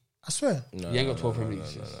assists. I swear. He ain't got 12 Premier League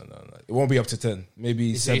assists. No. It won't be up to 10.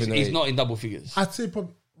 Maybe 7 or 8. He's not in double figures. I'd say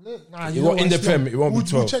probably. Nah, It won't in the Prem. It won't be We'll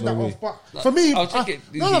 12. check that no way. off. But for me, I'll check it.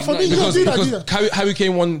 no, He's for not me, in you the- don't do that. Do that. Because Harry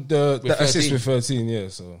Kane won the assist 13. with 13, yeah.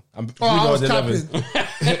 So I'm Oh, I Bruno was at 11.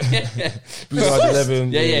 capping. Bruno at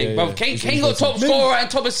 11. Yeah. But Kane got top scorer and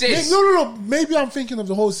top assist. No. Maybe I'm thinking of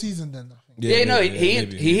the whole season then. Yeah, no,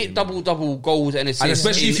 maybe. he hit double goals and assists, And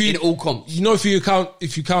especially in all comps. you know, if you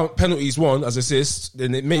count penalties won as assists,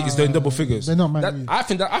 then it makes it in double figures. they're not Man That- U. I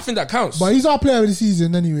think that counts. But he's our player of the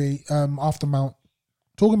season anyway. After Mount,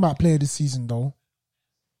 talking about player of the season though,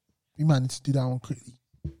 we might need to do that one quickly.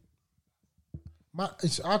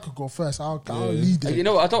 I could go first. I'll lead it. You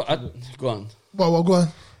know what? Go on. Well, go on.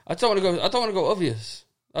 I don't want to go obvious.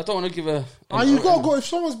 I don't want to give a. You gotta go. If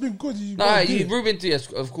someone's been good, you gotta do it. Ruben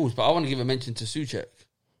Diaz, of course, but I want to give a mention to Souček.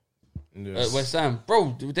 Yes. West Ham, bro,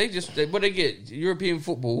 what they get European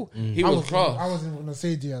football. He I was class. wasn't gonna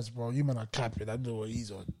say Diaz, bro. You man are capping. I know what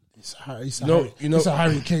he's on. It's a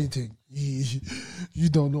Harry Kane thing. You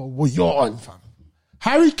don't know what you're on, fam.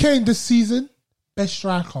 Harry Kane this season, best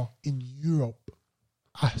striker in Europe.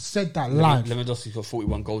 I said that live. Lewandowski got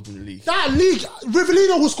 41 goals in the league. That league,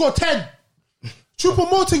 Rivellino will score 10.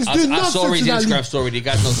 Choupo-Moting's doing I nonsense saw his in that Instagram league. story. The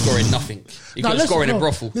guy's not scoring nothing. He could score in a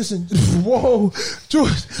brothel. Listen, whoa,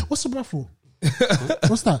 George, what's a brothel?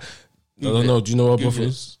 What's that? I don't know. Do you know what Google brother it.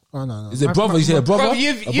 is? Oh no. Is it brother? You say a brother? Bro, A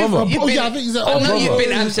you've brother? been. I think he's a- I know you've brother.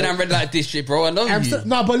 been Amsterdam Red Light District, bro. I know you.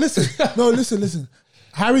 No, but listen.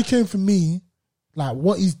 Harry Kane for me, like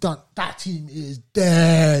what he's done, that team is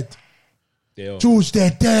dead. They are. George,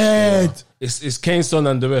 they're dead. It's Kane's son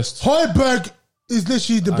and the rest. Hoiberg is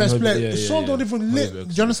literally the best Højbjerg, player. yeah, Son yeah, don't yeah. even lit. Højbjerg.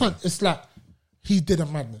 Do you understand? It's like he did a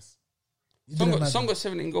madness. He did a madness. Son got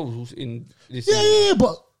 17 goals in this Yeah, season. yeah,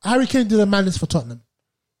 but Harry Kane did a madness for Tottenham.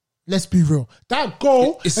 Let's be real. That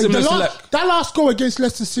goal, It's similar to that last goal against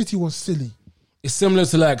Leicester City was silly. It's similar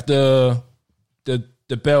to like the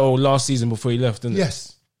Bell last season before he left, isn't it?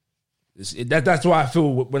 Yes. That's why I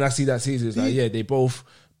feel when I see that season. It's like, yeah, they both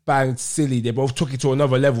banged silly. They both took it to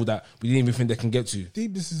another level that we didn't even think they can get to.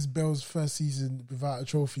 Deep, this is Bell's first season without a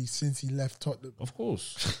trophy since he left Tottenham. Of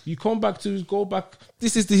course. You go back.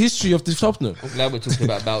 This is the history of the Tottenham. I'm glad we're talking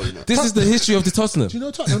about Bell, you know. This is the history of the Tottenham. Do you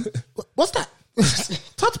know Tottenham? What's that?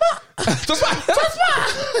 Tottenham!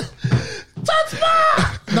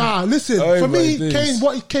 Nah, listen. Oh, for my me, days. Kane,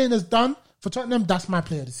 what Kane has done for Tottenham, that's my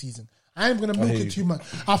player of the season. I ain't gonna milk hear it too much.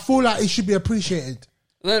 I feel like it should be appreciated.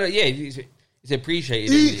 No, yeah, it's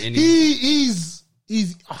appreciated. He's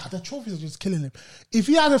the trophies are just killing him. If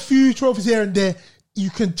he had a few trophies here and there, you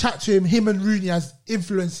can chat to him and Rooney as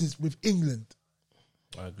influences with England.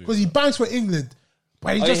 I agree. Because he bangs for England.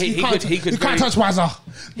 But he can't touch Wazza.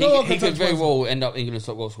 He could very well end up England's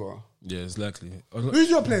top goal scorer. Yeah, it's likely. Who's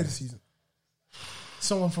your player this season?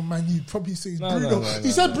 Someone from Man U probably says No, Bruno. no, He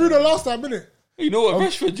said Bruno last time, innit? You know what,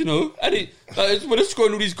 Rashford, you know, and when they're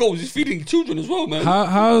scoring all these goals, he's feeding children as well, man.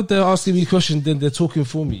 How they're asking me questions, then they're talking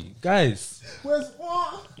for me, guys. Where's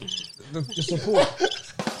what? The support.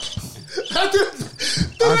 I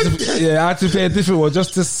I had to play a different one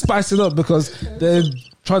just to spice it up because they're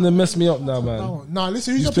trying to mess me up now, man. Nah,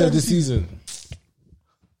 listen, who's Who's your player played this season? season?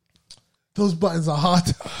 Those buttons are hard.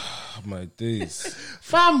 Oh, my days.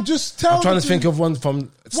 Fam, just tell I'm trying me to think of one from Why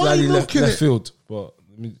are you slightly left looking at- field, but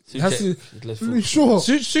I mean, it has to. Really sure.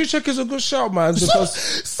 Souček is a good shout, man.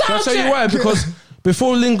 Because can I tell you Souček! why? Because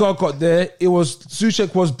before Lingard got there, it was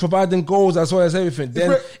Souček was providing goals as well as everything.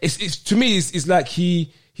 Then it's to me, it's like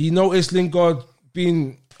he noticed Lingard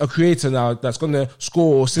being a creator now that's going to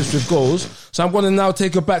score or assist with goals. So I'm going to now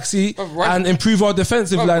take a back seat and improve our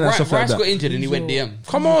defensive line and stuff like Rice that. got injured and he went DM.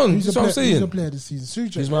 Come on, Who's that's your what I'm player- who's your saying. player this season?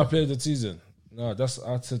 Souček. He's my player of the season. No,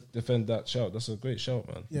 I had to defend that shout. That's a great shout,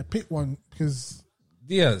 man. Yeah, pick one because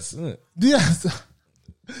Diaz, isn't it? Diaz.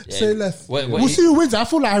 Say less. We'll see who wins it. I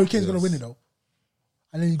feel like Harry Kane's going to win it though.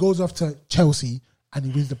 And then he goes off to Chelsea and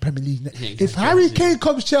he wins the Premier League. Yeah, If Harry Kane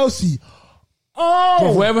comes Chelsea,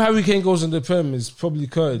 Oh, wherever Harry Kane goes in the Prem is probably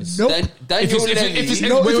Curtis. nope. Daniel If it's- Levy. if it's-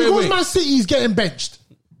 No, Wait, if wait, it goes wait. Man City, he's getting benched.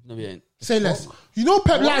 No, he ain't. Say less. You know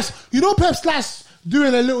Pep likes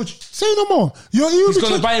doing a little. Say no more. You'll He's be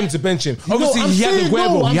going to buy him to bench him. You know, Obviously, I'm he had saying, Aguero.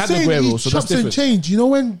 no, He had I'm saying Aguero, he so that's chops and different. change. You know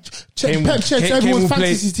when Pep checks everyone's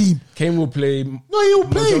fantasy team. Kane will play. No, he'll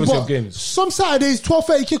play, majority of but games. some Saturdays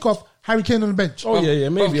 12:30 kickoff. Harry Kane on the bench. Oh yeah,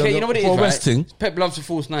 maybe. Bro, Kane, you know what it is, right? Westing. Pep loves a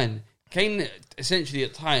false nine. Kane essentially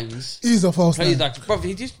at times He's a false plays nine. like, bro,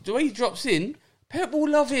 he just the way he drops in, Pep will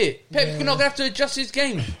love it. Pep's not gonna have to adjust his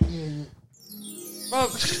game. Bro,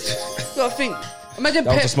 I think. Imagine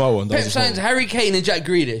That was Pep, a smart one. That Pep was a smart signs one. Harry Kane and Jack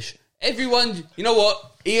Grealish. Everyone, you know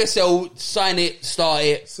what? ESL, sign it, start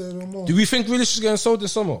it. Say no more. Do we think Grealish is getting sold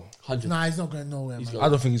this summer? 100. Nah, he's not going nowhere, man. I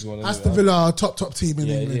don't think he's going. Aston Villa are a top team in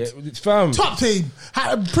Yeah, England. yeah, fam. Top team.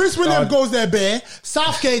 Prince William goes there bare.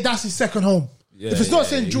 Southgate, that's his second home. Yeah, if it's not yeah,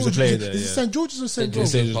 St. he was a George, player there, is it yeah. St. George's or St. St.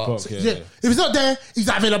 George? George's St. George's Park, Yeah. yeah. If it's not there, he's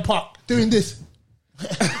at Villa Park doing this.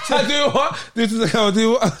 I do what? This is the kind of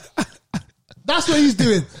do what? That's what he's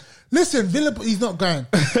doing. Listen, Villa, he's not going.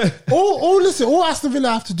 All Aston Villa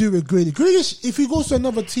have to do with Grealish, if he goes to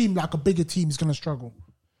another team, like a bigger team, he's going to struggle.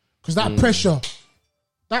 Because that pressure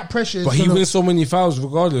is But he gonna, wins so many fouls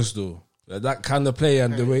regardless, though. That kind of play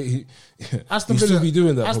and the way he Aston still Villa, be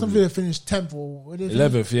doing that. Aston probably. Villa finished 10th or what did they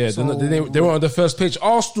 11th, yeah. So- They weren't on the first page.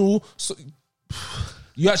 Arsenal,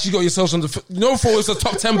 you actually got yourselves on the. You know, for it's a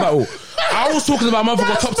top 10 battle. I was talking about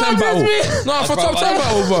motherfucker top 10 battle. No, for top 10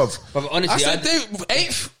 battle, bruv. But honestly, I said they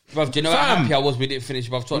 8th. bro, do you know Fam. how happy I was we didn't finish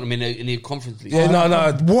above Tottenham in the conference league? Yeah,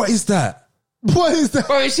 no. What is that? What is that?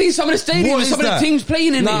 Bro, you see some of the stadiums, What is some of that? the teams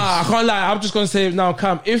playing in Nah, I this. can't lie. I'm just gonna say now,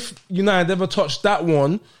 Cam. If United ever touched that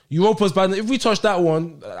one, Europa's bad. If we touch that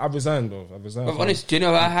one, I resign, bro. I resign. Bro, fam. honest, do you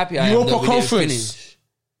know how happy I am Europa that we didn't Conference. finish?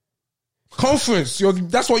 Conference.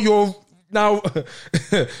 That's what you're now.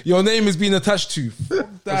 Your name is being attached to. Fuck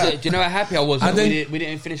Do that. you know how happy I was And that then- we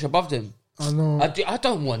didn't finish above them? I know. I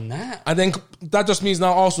don't want that. And then that just means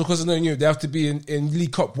now Arsenal, because they're new, they have to be in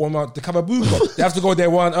League Cup one round, the Carabao Cup. They have to go there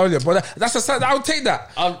one earlier. But that's a I'll take that.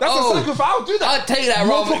 That's a sacrifice. I'll do that. I'd take that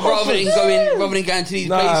Europa rather than going to these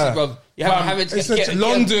places, bro. You Fam, having to It's a- get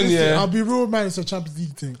London, yeah. I'll be real, man. It's a Champions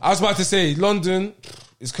League thing. I was about to say, London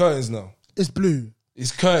is curtains now. It's blue.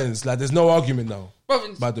 It's curtains. Like, there's no argument now.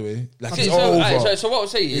 Bro, By the way, like, so, it's over. so what I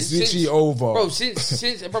was saying is, It's literally over. Bro,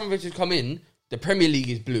 since Abramovich has come in, the Premier League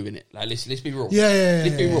is blue in it. Like, let's be real. Yeah,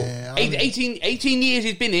 Let's be real. yeah. 18 years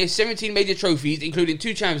he's been here, 17 major trophies, including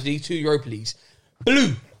 2 Champions Leagues, 2 Europa Leagues.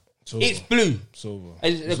 Blue. over. It's blue. It's over.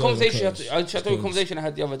 And the It's conversation, over, I told you a conversation I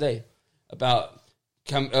had the other day about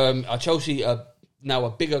are Chelsea now a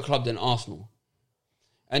bigger club than Arsenal?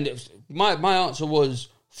 And my answer was,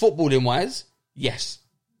 footballing wise, yes.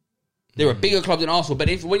 They're a bigger club than Arsenal. But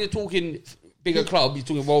when you're talking bigger club, you're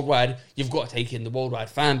talking worldwide, you've got to take in the worldwide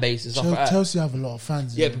fan base and stuff like that. Chelsea have a lot of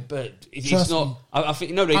fans. Yeah, you know. but it's Trust not. me. I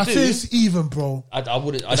think no, they I do. think it's even, bro. I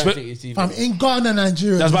wouldn't. I don't think it's even. Fam, in Ghana,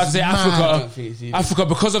 Nigeria. That's about to say it's mad. I Africa. don't think it's even. Africa,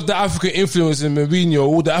 because of the African influence in Mourinho,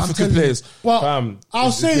 all the I'm African telling you. players. Well, fam, I'll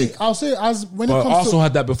it's say big. as when it But comes Arsenal to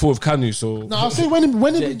had that before with Kanu, so no, I'll say when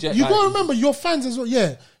it, Yeah, you gotta like- remember your fans as well.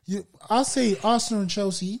 Yeah, I'll say Arsenal and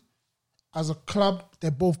Chelsea as a club, they're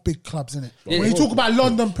both big clubs, innit? Yeah, when you yeah. talk about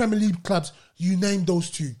London Premier League clubs, you name those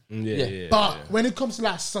two. Yeah. But when it comes to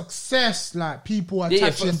like success, like people Yeah,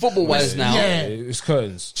 attaching football wise now. yeah, it's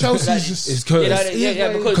curtains. Chelsea's just It's curtains.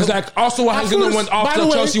 Yeah, Because like Arsenal were I hanging feel on when it's- by after the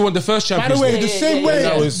way- Chelsea won the first By the Champions way, League. the same way,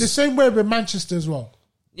 That was- the same way with Manchester as well.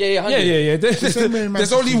 Yeah. Yeah. same way in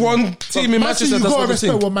There's Manchester. only one team in Man City, Manchester you that's gotta not the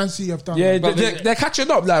respect same. what Man City have done. Yeah, But they're catching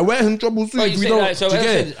up. Like, we're in trouble soon. But you We say, don't. like, so do you I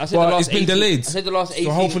get said, it? I said But the last it's been 18 delayed. I said the last 18,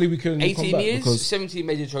 So hopefully we can come 18 back years, because 17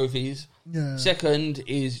 major trophies. Yeah.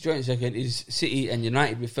 Joint second is City and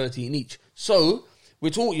United with 13 each. So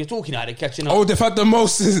you're talking about it catching up. oh, they've had the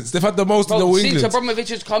most since. They've had the most in the Bro, All since England. Abramovich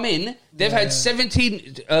has come in, they've had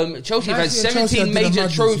 17. Chelsea have had Man City and Chelsea 17 have done a major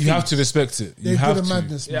madness. trophies. You have to respect it. They You have did a to.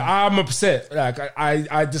 madness, man. Yeah, I'm upset. Like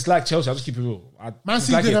I dislike Chelsea. I'll just keep it real. I Man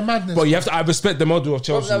City dislike did it. a madness, But you have to. I respect the model of Bro,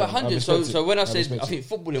 Chelsea. they have man. I 100. respect So it. when I said, respect I it. think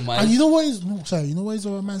footballing wise, And you know what is you know what is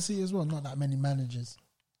over Man City as well? Not that many managers.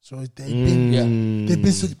 So they've been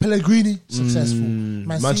Pellegrini successful.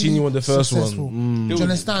 Mancini won the first one. successful. Do you Building,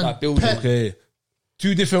 understand? like building. Pep- Okay,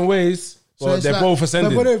 2 different ways, but it's they're like- both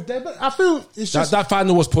ascending. but I feel it's just That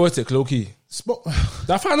final was poetic, low key.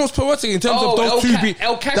 That final was poetic in terms of those two.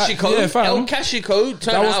 El Cashico. Yeah, fam. El Cashico turned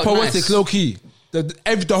That was out poetic, nice. low key.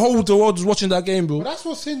 The whole world was watching that game, bro. But that's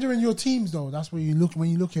what's hindering your teams, though. That's when you look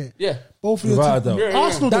at it. Yeah. both of your Without a teams. doubt.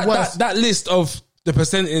 Arsenal the worst. That list of the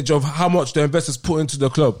percentage of how much the investors put into the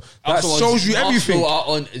club, that Arsenal shows you Arsenal everything. are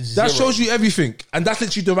on zero. That shows you everything, and that's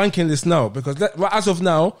literally the ranking list now. Because as of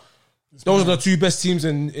now, Those are the two best teams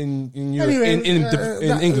in Europe, Anyway, in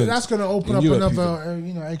England. That's going to open In up Europe,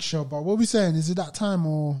 another eggshell. But what are we saying? Is it that time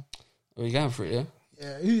or? Are you going for it? Yeah.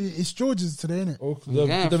 Yeah, it's George's today, isn't it? Oh,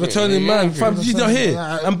 Yeah, the for it, returning yeah, man. for Fam, it. you not hear?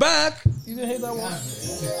 Yeah. I'm back. You didn't hear that one?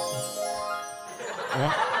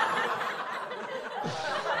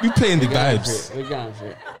 We playing the vibes. We're going for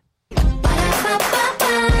it.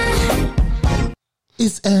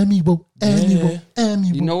 It's amiable.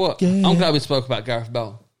 You know what? Yeah. I'm glad we spoke about Gareth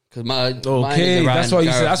Bale because my Okay, that's why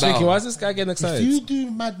you said. That's Gareth thinking. Bale. Why is this guy getting If excited? you do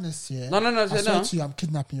madness, yeah. No, I swear no. to you, I'm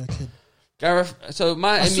kidnapping your kid. Gareth. So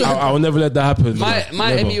my I will never let that happen. my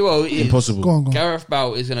Never. MUO is Impossible. Go on. Gareth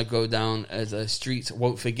Bale is going to go down as a streets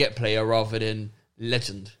won't forget player rather than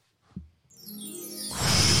legend.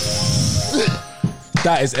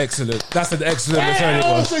 That is excellent. That's an excellent return.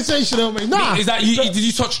 Oh, sensational, mate. Nah. Is that you? Did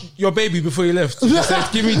you touch your baby before you left? You said,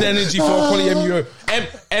 give me the energy for quality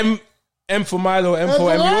MUO. M for Milo, M for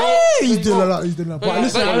MUO. He's doing a lot. But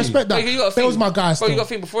listen, I respect that. That was my guy. But you got Still. to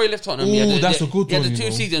think before he left Tottenham. Ooh, he had that's a good He had one, the you two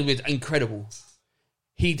know. seasons with incredible.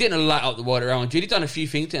 He didn't light up the world around you. He done a few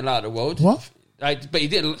things, didn't light up the world. What? But he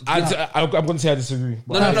didn't. I'm going to say I disagree.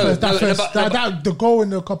 No, no. The goal in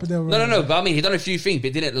the Copa del Rey. No. But I mean, he done a few things,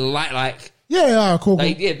 but didn't light like. Yeah, cool.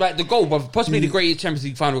 Like the goal, possibly the greatest Champions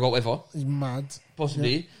League final goal ever. He's mad.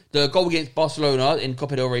 Possibly the goal against Barcelona in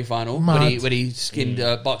Copa del Rey final Mad. when he skinned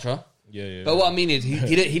Bartra. Yeah. But what I mean is he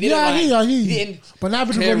didn't. Yeah, I hear. He didn't. But now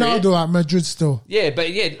with clear it. Ronaldo at Madrid still. Yeah,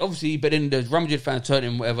 obviously, but then the Real Madrid fans turned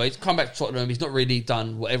him whatever. He's come back to Tottenham. He's not really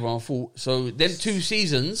done what everyone thought. So then 2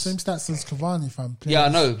 seasons. Same stats as Cavani, fam. Yeah, I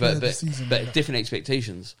know, but season, different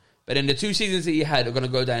expectations. But then the 2 seasons that he had are going to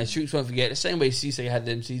go down. Streets won't forget. The same way Cisse had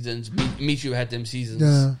them seasons, Michu had them seasons.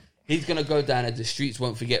 Yeah. He's going to go down as the streets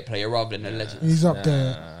won't forget player rather than a legend. He's up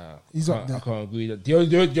there. He's up I there. can't agree. The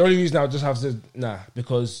only reason I just have to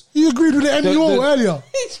because You agreed with the MUO the- earlier.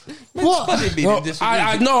 What?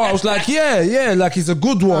 I know. I was like, yeah, like it's a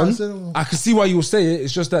good one. so- I can see why you will say it.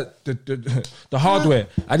 It's just that the hardware.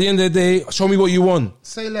 At the end of the day, show me what you won.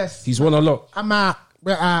 Say less. He's won a lot, I'm out.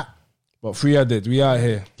 We're out. but 3 I did. We out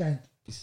here. Gang.